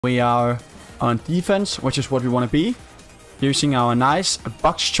We are on defense, which is what we want to be. Using our nice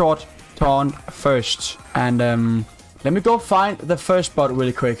box short taunt first. And let me go find the first spot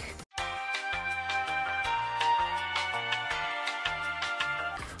really quick.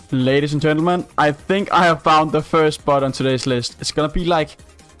 Ladies and gentlemen, I think I have found the first spot on today's list. It's gonna be like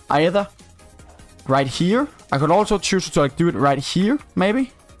either right here. I could also choose to like do it right here,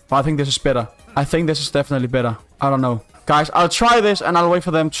 maybe. But I think this is better. I think this is definitely better. I don't know. Guys, I'll try this and I'll wait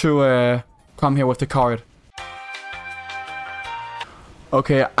for them to come here with the card.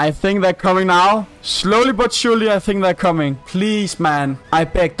 Okay, I think they're coming now. Slowly but surely, I think they're coming. Please, man. I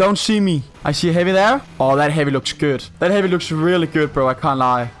beg, don't see me. I see a heavy there. Oh, that heavy looks good. That heavy looks really good, bro. I can't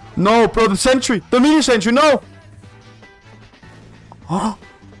lie. No, bro, the sentry. The mini sentry, no. Oh.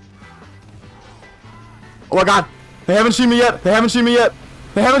 Oh my god. They haven't seen me yet. They haven't seen me yet.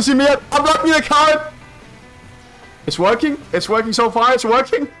 They haven't seen me yet. Unblock me the card. It's working. It's working so far. It's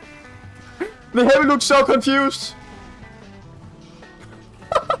working. The heavy looks so confused.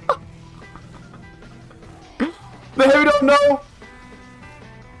 The heavy don't know.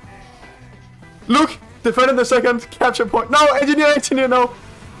 Look. Defend in the second. Capture point. No. Engineer, no.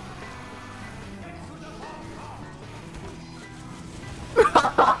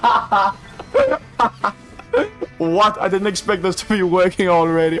 What? I didn't expect this to be working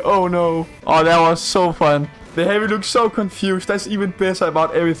already. Oh no. Oh, that was so fun. The heavy looks so confused. That's even better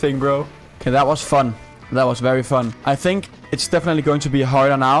about everything, bro. Okay, that was fun. That was very fun. I think it's definitely going to be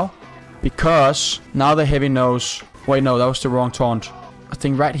harder now. Because now the heavy knows. Wait, no, that was the wrong taunt. I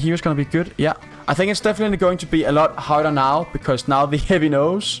think right here is going to be good. Yeah. I think it's definitely going to be a lot harder now. Because now the heavy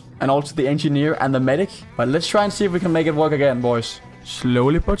knows. And also the engineer and the medic. But let's try and see if we can make it work again, boys.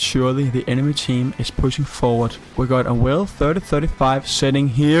 Slowly but surely, the enemy team is pushing forward. We got a Will 30-35 sitting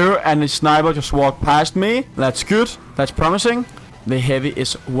here, and the sniper just walked past me. That's good. That's promising. The heavy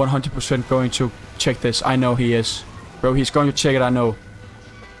is 100% going to check this. I know he is. Bro, he's going to check it, I know.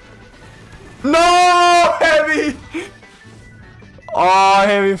 No, heavy! Oh,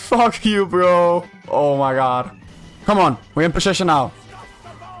 heavy, fuck you, bro. Oh my god. Come on, we're in position now.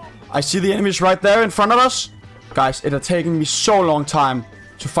 I see the enemies right there in front of us. Guys, it has taken me so long time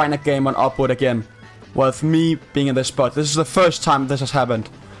to find a game on Upward again. With me being in this spot. This is the first time this has happened.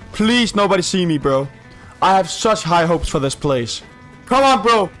 Please, nobody see me, bro. I have such high hopes for this place. Come on,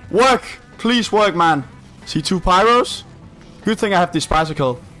 bro. Work. Please work, man. See 2 pyros? Good thing I have this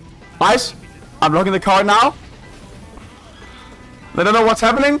bicycle. Nice. I'm locking the card now. They don't know what's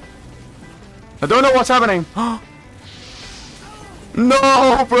happening. I don't know what's happening.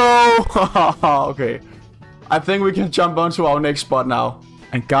 No, bro. Okay. I think we can jump on to our next spot now.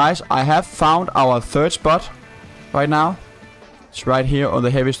 And guys, I have found our third spot right now. It's right here. Oh, the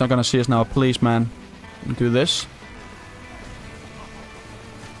heavy's not gonna see us now. Please, man. Do this.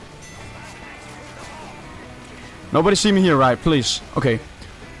 Nobody see me here, right? Please. Okay.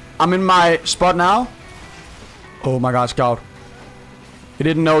 I'm in my spot now. Oh my god, Scout. He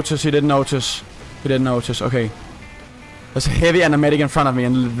didn't notice. He didn't notice. He didn't notice. Okay. There's a heavy and a medic in front of me,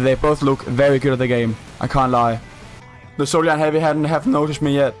 and they both look very good at the game. I can't lie. The soldier and heavy haven't noticed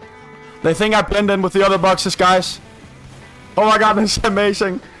me yet. They think I blend in with the other boxes, guys. Oh my god, this is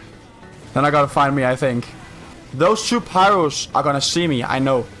amazing. Then I gotta find me, I think. Those 2 pyros are gonna see me, I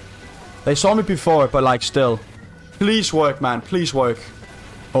know. They saw me before, but like still. Please work, man. Please work.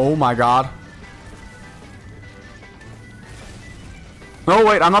 Oh my god. No,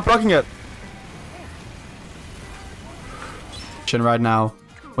 wait, I'm not blocking it. Right now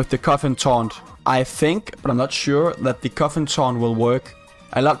with the Coffin Taunt. I think, but I'm not sure, that the Coffin Taunt will work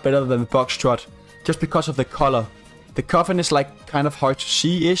a lot better than the box Trot. Just because of the color. The Coffin is like kind of hard to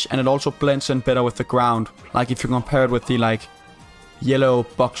see-ish, and it also blends in better with the ground. Like if you compare it with the like yellow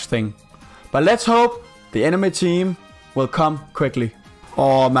box thing. But let's hope the enemy team will come quickly.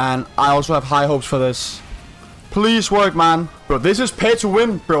 Oh man, I also have high hopes for this. Please work, man. Bro, this is pay to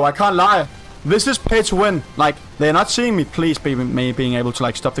win, bro. I can't lie. This is pay to win. Like, they're not seeing me. Please, me being able to,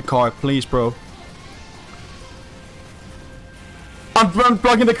 like, stop the card. Please, bro. I'm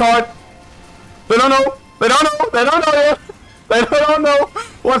blocking the card. They don't know. They don't know. They don't know yet. They don't know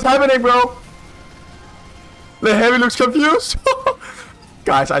what's happening, bro. The heavy looks confused.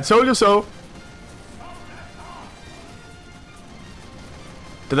 Guys, I told you so.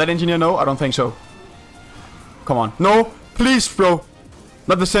 Did that engineer know? I don't think so. Come on. No. Please, bro.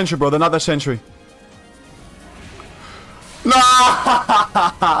 Not the sentry, bro. They're not the sentry.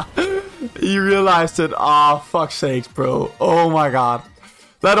 No! He realized it. Ah, oh, fuck's sakes, bro. Oh my god.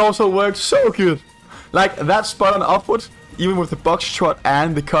 That also worked so good. Like, that spot on Upward, even with the box Trot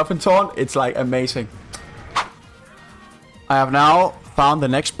and the Coffin Taunt, it's like amazing. I have now found the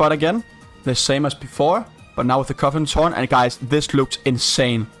next spot again. The same as before, but now with the Coffin Taunt. And guys, this looks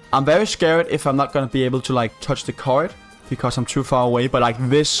insane. I'm very scared if I'm not gonna be able to like touch the card because I'm too far away. But like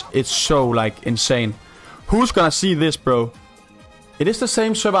this, it's so like insane. Who's gonna see this, bro? It is the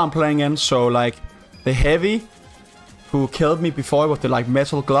same server I'm playing in, so like the heavy who killed me before with the like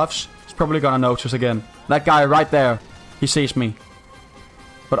metal gloves is probably gonna notice again. That guy right there, he sees me.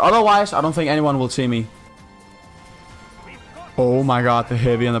 But otherwise, I don't think anyone will see me. Oh my god, the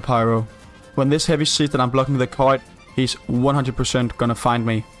heavy and the pyro. When this heavy sees that I'm blocking the card, he's 100% gonna find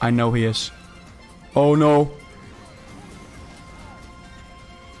me. I know he is. Oh no.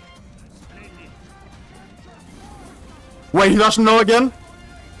 Wait, he doesn't know again?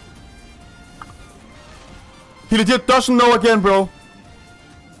 He legit doesn't know again, bro.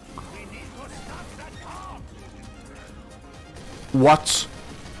 What?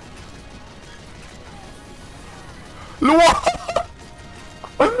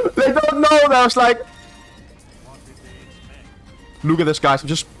 They don't know. That was like... Look at this, guys. I'm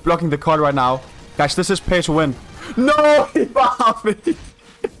just blocking the card right now. Guys, this is pay to win. No! He found me!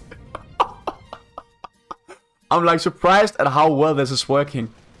 I'm like surprised at how well this is working.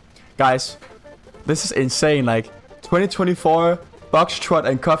 Guys, this is insane. Like 2024 box, Trot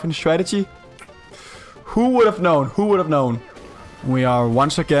and Coffin strategy. Who would have known? Who would have known? We are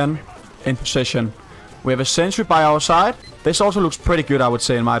once again in position. We have a sentry by our side. This also looks pretty good, I would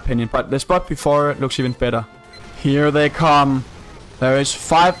say, in my opinion. But the spot before looks even better. Here they come. There is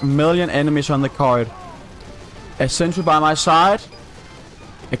 5 million enemies on the card. A sentry by my side.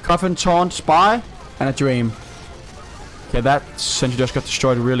 A Coffin Taunt spy. And a dream. Okay, that sentry just got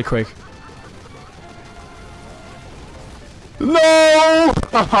destroyed really quick. No!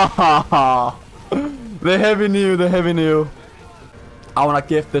 The heavy knew, the heavy knew. I wanna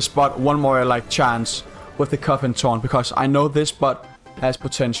give this spot one more like chance with the Coffin Taunt because I know this spot has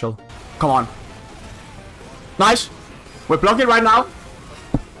potential. Come on. Nice. We're blocking right now.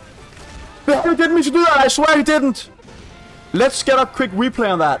 The hell didn't mean to do that. I swear he didn't. Let's get a quick replay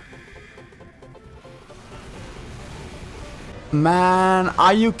on that. Man,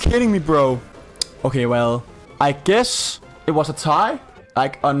 are you kidding me, bro? Okay, well, I guess it was a tie.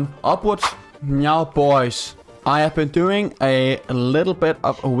 Like on upwards. Meow, boys. I have been doing a little bit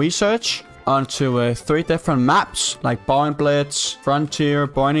of research onto 3 different maps, like Bowen Blitz, Frontier,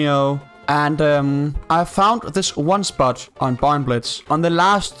 Borneo. And I found this one spot on Bowen Blitz, on the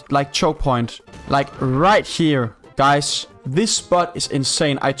last like choke point, like right here. Guys, this spot is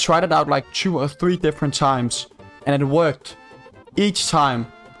insane. I tried it out like 2 or 3 different times, and it worked each time.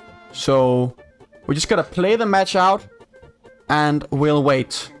 So we just gotta play the match out, and we'll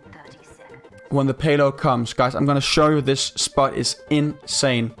wait. When the payload comes, guys, I'm gonna show you this spot is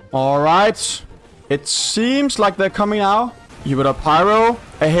insane. Alright. It seems like they're coming now. You got a pyro,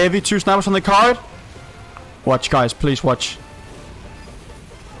 a heavy, 2 snipers on the card. Watch, guys, please watch.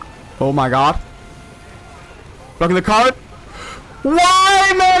 Oh my god. Blocking the card.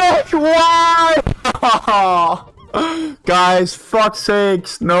 Why, medic? Why? Guys, fuck's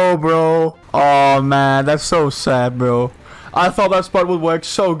sakes. No, bro. Oh man, that's so sad, bro. I thought that spot would work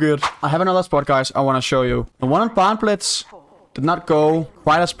so good. I have another spot, guys, I want to show you. The one on Barn Blitz did not go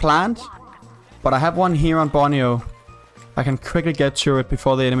quite as planned. But I have one here on Borneo. I can quickly get to it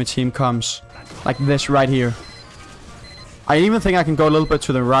before the enemy team comes. Like this right here. I even think I can go a little bit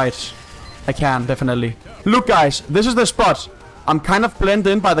to the right. I can, definitely. Look, guys, this is the spot. I'm kind of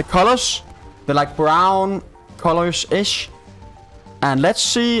blended in by the colors. They're like brown colors-ish. And let's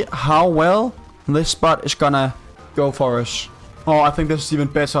see how well this spot is gonna go for us. Oh, I think this is even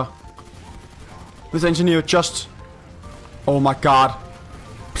better. This engineer just... Oh my god.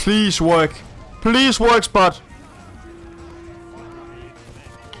 Please work. Please work, spot.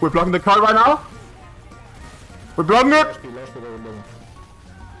 We're blocking the card right now. We're blocking it.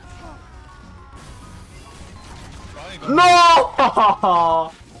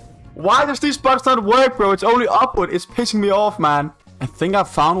 No! Why does these spots not work, bro? It's only upward. It's pissing me off, man. I think I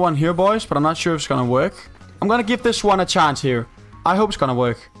found one here, boys, but I'm not sure if it's gonna work. I'm gonna give this one a chance here. I hope it's gonna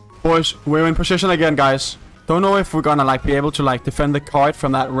work. Boys, we're in position again, guys. Don't know if we're gonna like be able to like defend the card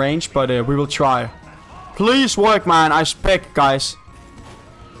from that range, but we will try. Please work, man. I spec, guys.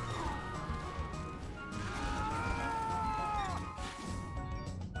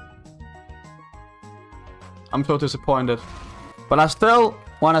 I'm so disappointed. But I still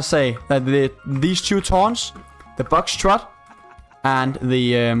wanna say that these 2 taunts, the box Trot and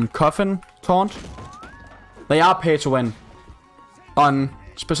the Coffin Taunt, they are pay to win on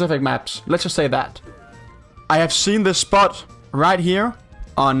specific maps. Let's just say that. I have seen this spot right here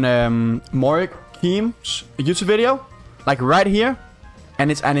on Morik Keem's YouTube video. Like right here. And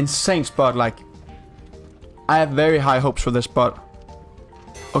it's an insane spot, like... I have very high hopes for this spot.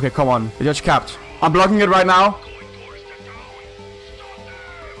 Okay, come on. They just capped. I'm blocking it right now.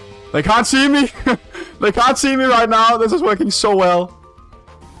 They can't see me. They can't see me right now. This is working so well.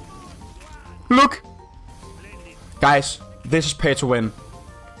 Look. Guys, this is pay to win.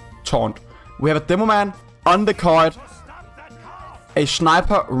 Taunt. We have a demo man on the card. A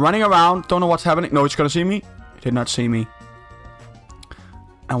sniper running around. Don't know what's happening. No, it's gonna see me. It did not see me.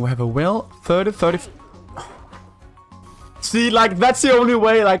 And we have a will. 30. See, like, that's the only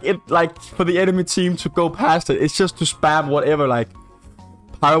way, like, for the enemy team to go past it. It's just to spam whatever, like,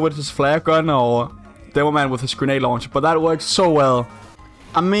 Pyro with his flare gun or Demo Man with his grenade launcher. But that works so well.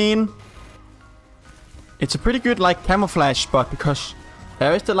 I mean, it's a pretty good, like, camouflage spot because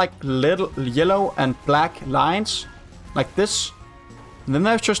there is the, like, little yellow and black lines, like this. And then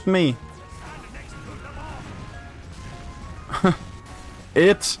there's just me.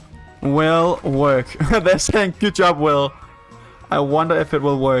 It will work. They're saying, good job, Will. I wonder if it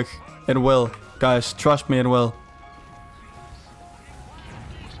will work. It will. Guys, trust me, it will.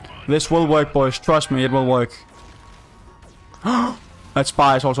 This will work, boys. Trust me, it will work. That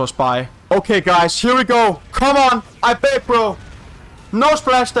spy is also a spy. Okay, guys, here we go. Come on. I beg, bro. No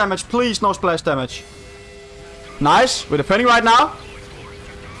splash damage. Please, no splash damage. Nice. We're defending right now.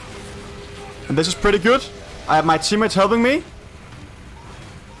 And this is pretty good. I have my teammates helping me.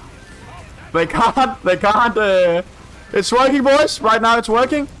 They can't. It's working, boys. Right now, it's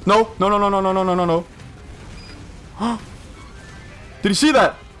working. No. Did you see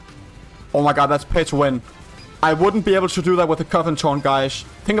that? Oh my god, that's pay to win. I wouldn't be able to do that with the Coffin Taunt, guys.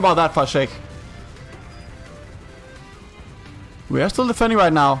 Think about that for a sec. We are still defending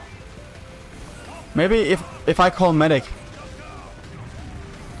right now. Maybe if I call medic,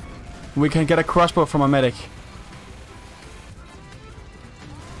 we can get a crossbow from a medic.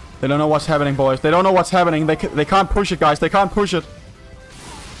 They don't know what's happening, boys. They don't know what's happening. They can't push it, guys. They can't push it.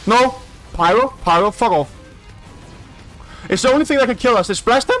 No! Pyro? Pyro, fuck off. It's the only thing that can kill us. Is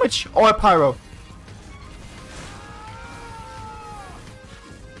splash damage or a pyro.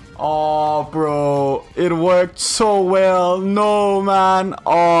 Oh, bro. It worked so well. No, man.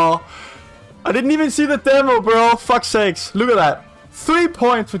 Oh. I didn't even see the demo, bro. Fuck's sakes. Look at that. 3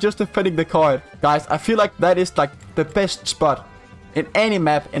 points for just defending the card. Guys, I feel like that is like the best spot in any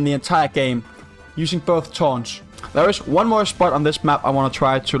map in the entire game, using both taunts. There is one more spot on this map I want to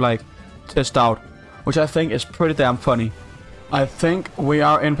try to like test out, which I think is pretty damn funny. I think we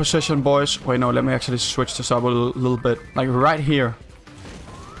are in position, boys. Wait, no, let me actually switch this up a little bit. Like right here.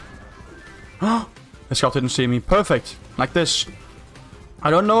 The scout didn't see me. Perfect. Like this.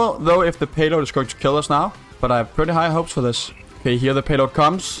 I don't know though if the payload is going to kill us now, but I have pretty high hopes for this. Okay, here the payload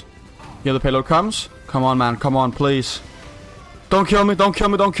comes. Here the payload comes. Come on, man. Come on, please. Don't kill me, don't kill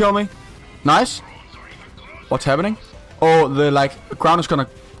me, don't kill me. Nice. What's happening? Oh, the like ground is gonna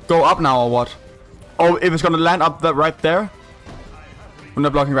go up now or what? Oh, if it's gonna land up that right there. We're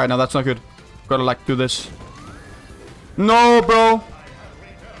not blocking right now, that's not good. Gotta like do this. No, bro.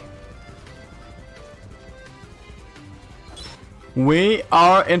 We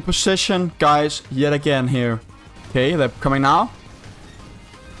are in position, guys, yet again here. Okay, they're coming now.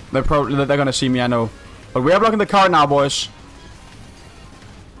 They're gonna see me, I know. But we are blocking the car now, boys.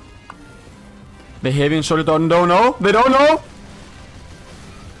 The heavy and solid don't know. They don't know.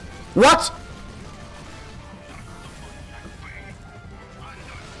 What?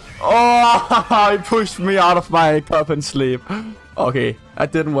 Oh, he pushed me out of my coffin sleep. Okay,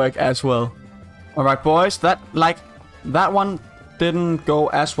 that didn't work as well. Alright, boys. That one didn't go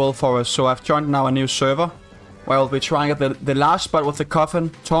as well for us. So I've joined now a new server where I'll be trying at the last spot with the Coffin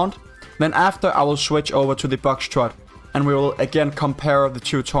Taunt. Then after I will switch over to the box Trot. And we will again compare the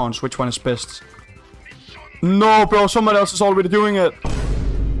two taunts, which one is best. No, bro, someone else is already doing it.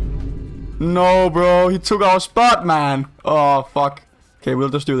 No, bro, he took our spot, man. Oh, fuck. Okay, we'll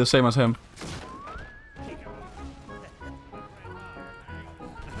just do the same as him.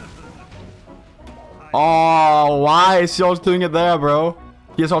 Oh, why is he also doing it there, bro?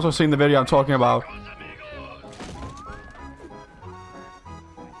 He has also seen the video I'm talking about.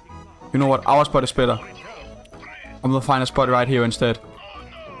 You know what? Our spot is better. I'm gonna find a spot right here instead.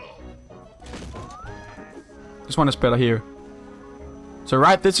 This one is better here. So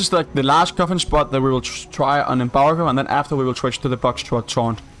right, this is like the last coffin spot that we will try on Embargo, and then after we will switch to the box Trot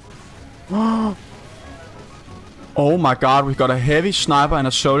Taunt. Oh my god, we've got a heavy sniper and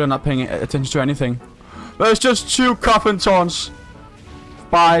a soldier not paying attention to anything. There's just 2 coffin taunts.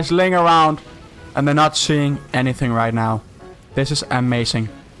 Spies laying around, and they're not seeing anything right now. This is amazing.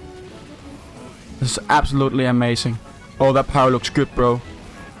 This is absolutely amazing. Oh, that power looks good, bro.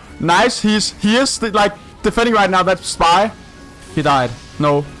 Nice. He is like defending right now. That spy. He died.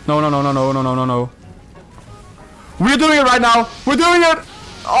 No. No. We're doing it right now. We're doing it.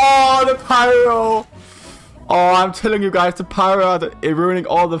 Oh, the pyro. Oh, I'm telling you guys, the pyro are ruining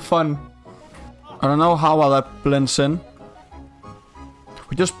all the fun. I don't know how well that blends in.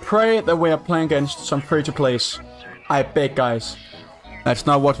 We just pray that we are playing against some free-to-plays. I beg, guys. That's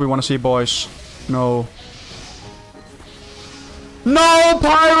not what we want to see, boys. No. No,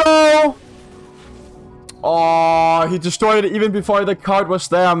 pyro! Oh, he destroyed it even before the card was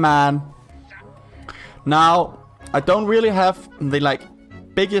there, man. Now, I don't really have the, like,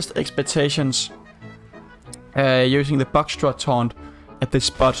 biggest expectations using the box Trot taunt at this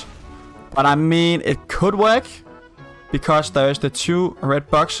spot. But I mean, it could work because there's the 2 red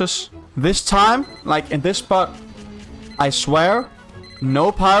boxes. This time, like in this spot, I swear,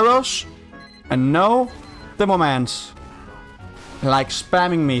 no pyros and no demomans. Like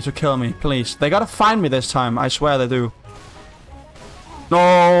spamming me to kill me, please. They gotta find me this time, I swear they do.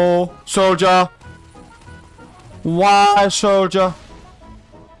 No, soldier. Why, soldier?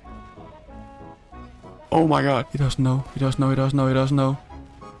 Oh my god, he doesn't know. He doesn't know.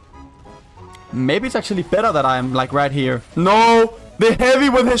 Maybe it's actually better that I'm like right here. No! The heavy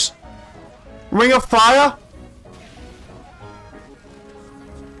with his ring of fire!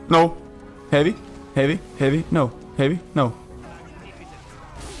 No. Heavy. No. Heavy. No.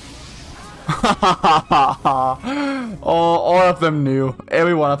 Oh, all of them knew.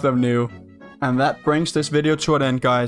 Every one of them knew. And that brings this video to an end, guys.